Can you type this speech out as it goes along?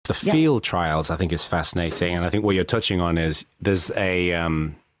The field trials, I think, is fascinating. And I think what you're touching on is there's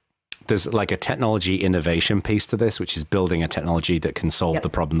like a technology innovation piece to this, which is building a technology that can solve the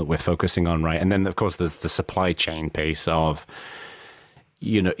problem that we're focusing on, right? And then, of course, there's the supply chain piece of,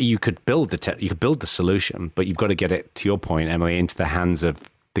 you could build the solution, but you've got to get it, to your point, Emily, into the hands of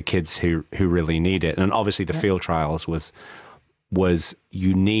the kids who really need it. And obviously the field trials was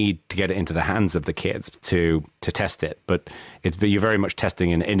you need to get it into the hands of the kids to test it. But you're very much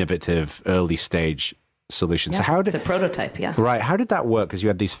testing an innovative early stage solution. Yeah, so it's a prototype, Right. How did that work? Because you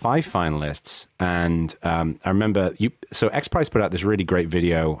had these 5 finalists, and I remember X Prize put out this really great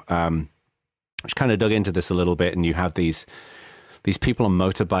video, which kind of dug into this a little bit, and you have these people on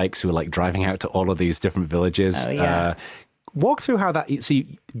motorbikes who are like driving out to all of these different villages. Oh, yeah. Walk through how that. So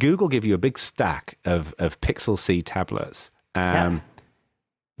Google give you a big stack of Pixel C tablets.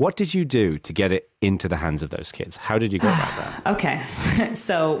 What did you do to get it into the hands of those kids? How did you go about that? Okay.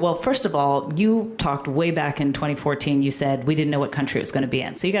 So, well, first of all, you talked way back in 2014. You said we didn't know what country it was going to be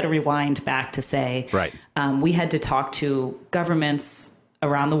in. So you got to rewind back to say, right. We had to talk to governments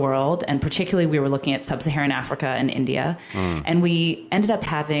around the world, and particularly we were looking at sub-Saharan Africa and India. And we ended up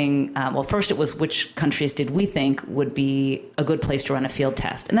having, first it was which countries did we think would be a good place to run a field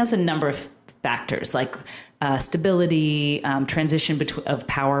test? And that's a number of factors like stability, transition of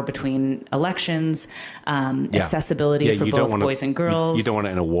power between elections, accessibility for both boys and girls. You don't want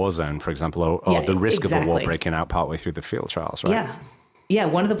it in a war zone, for example, or the risk of a war breaking out partway through the field trials, right? Yeah,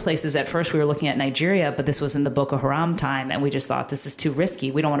 one of the places at first we were looking at Nigeria, but this was in the Boko Haram time, and we just thought this is too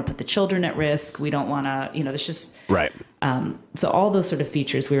risky. We don't want to put the children at risk. We don't want to, there's just... Right. So all those sort of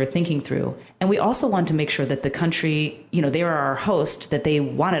features we were thinking through. And we also wanted to make sure that the country, they were our host, that they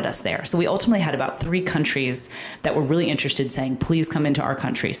wanted us there. So we ultimately had about 3 countries that were really interested in saying, please come into our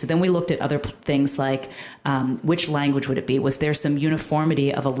country. So then we looked at other things like which language would it be? Was there some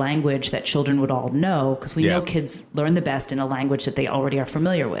uniformity of a language that children would all know? Because we know kids learn the best in a language that they already are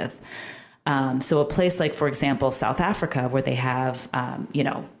familiar with. So a place like, for example, South Africa, where they have,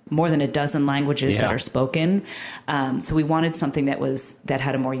 more than a dozen languages that are spoken. So we wanted something that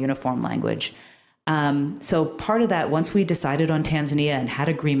had a more uniform language. So part of that, once we decided on Tanzania and had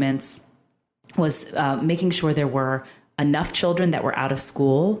agreements, was making sure there were enough children that were out of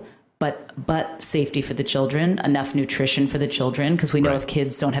school, but safety for the children, enough nutrition for the children, because we know if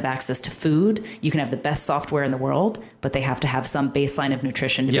kids don't have access to food, you can have the best software in the world, but they have to have some baseline of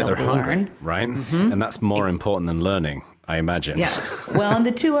nutrition to be able to hungry, learn. Right? Mm-hmm. And that's more important than learning, I imagine. Yeah. Well, and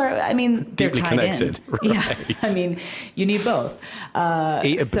the two are, they're deeply tied connected. in. Right. Yeah. You need both.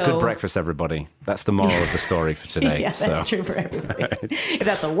 Eat a good breakfast, everybody. That's the moral of the story for today. Yeah, that's true for everybody. Right. If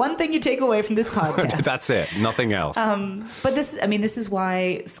that's the one thing you take away from this podcast. That's it. Nothing else. But this is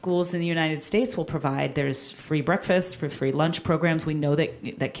why schools in the United States will provide, there's free breakfast, free lunch programs. We know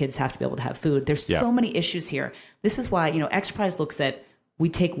that kids have to be able to have food. There's so many issues here. This is why, X Prize looks at, we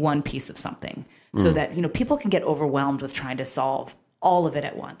take one piece of something so that, people can get overwhelmed with trying to solve all of it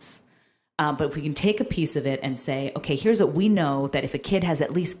at once. But if we can take a piece of it and say, okay, here's what we know, that if a kid has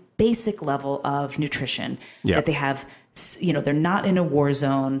at least basic level of nutrition, that they have, they're not in a war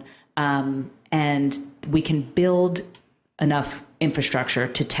zone, and we can build enough infrastructure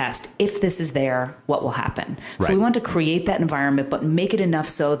to test if this is there, what will happen. Right. So we want to create that environment, but make it enough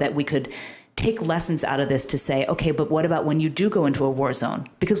so that we could take lessons out of this to say, okay, but what about when you do go into a war zone?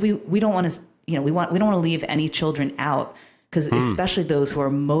 Because we don't want to, we don't want to leave any children out, because especially those who are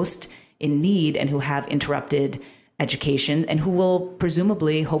most in need and who have interrupted education and who will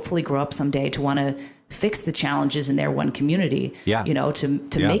presumably, hopefully grow up someday to want to fix the challenges in their one community,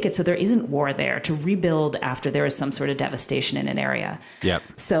 to make it so there isn't war there, to rebuild after there is some sort of devastation in an area. Yep.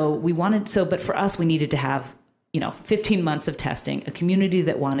 So but for us, we needed to have 15 months of testing, a community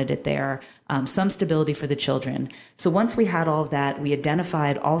that wanted it there, some stability for the children. So once we had all of that, we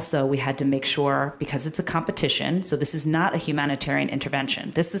identified also we had to make sure, because it's a competition, so this is not a humanitarian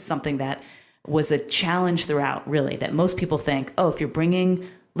intervention. This is something that was a challenge throughout, really, that most people think, if you're bringing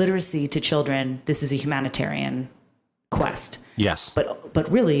literacy to children, this is a humanitarian quest. Yes. But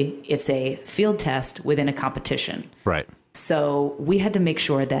really, it's a field test within a competition. Right. So we had to make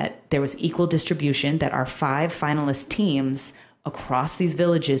sure that there was equal distribution, that our 5 finalist teams across these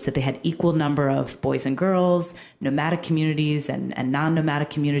villages, that they had equal number of boys and girls, nomadic communities and non-nomadic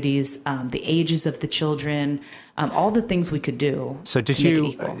communities, the ages of the children, all the things we could do. So did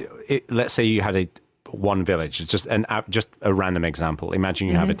you, let's say you had one village, just a random example. Imagine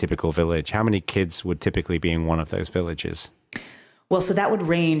you have a typical village. How many kids would typically be in one of those villages? Well, so that would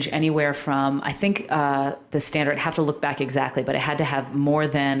range anywhere from, I think the standard, I'd have to look back exactly, but it had to have more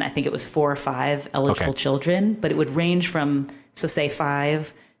than, I think it was 4 or 5 eligible children, but it would range from, so say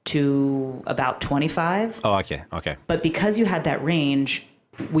 5 to about 25. Oh, okay. Okay. But because you had that range,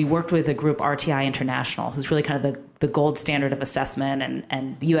 we worked with a group, RTI International, who's really kind of the gold standard of assessment,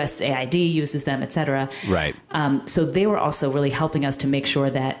 and USAID uses them, et cetera. Right. So they were also really helping us to make sure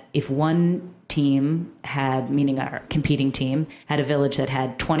that if one team had, meaning our competing team, had a village that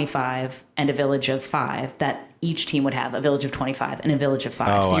had 25 and a village of 5, that each team would have a village of 25 and a village of 5.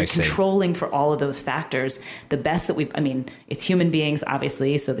 Oh, so you're I see. controlling for all of those factors. The best that it's human beings,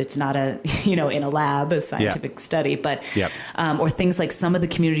 obviously, so it's not in a lab, a scientific study, but, or things like some of the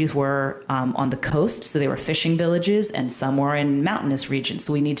communities were on the coast, so they were fishing villages, and some were in mountainous regions.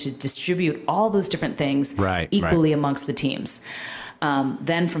 So we need to distribute all those different things equally amongst the teams.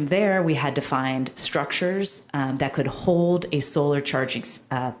 Then from there, we had to find structures that could hold a solar charging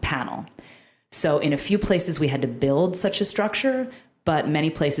panel. So in a few places, we had to build such a structure, but many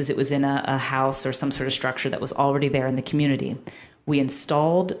places it was in a house or some sort of structure that was already there in the community. We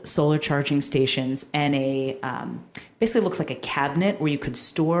installed solar charging stations and basically looks like a cabinet where you could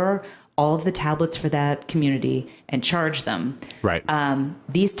store all of the tablets for that community and charge them. Right.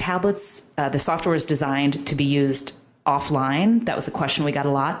 These tablets, the software is designed to be used offline. That was a question we got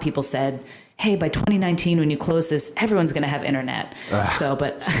a lot. People said, hey, by 2019, when you close this, everyone's going to have internet. Right. So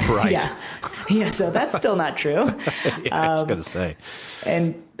that's still not true. I was going to say.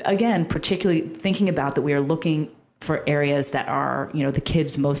 And again, particularly thinking about that we are looking for areas that are, the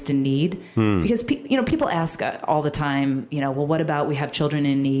kids most in need. Because, people ask all the time, well, what about we have children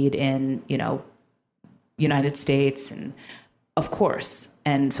in need in, United States? And of course.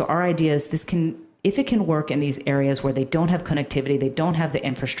 And so our idea is if it can work in these areas where they don't have connectivity, they don't have the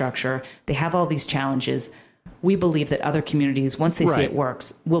infrastructure, they have all these challenges, we believe that other communities, once they see it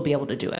works, will be able to do it.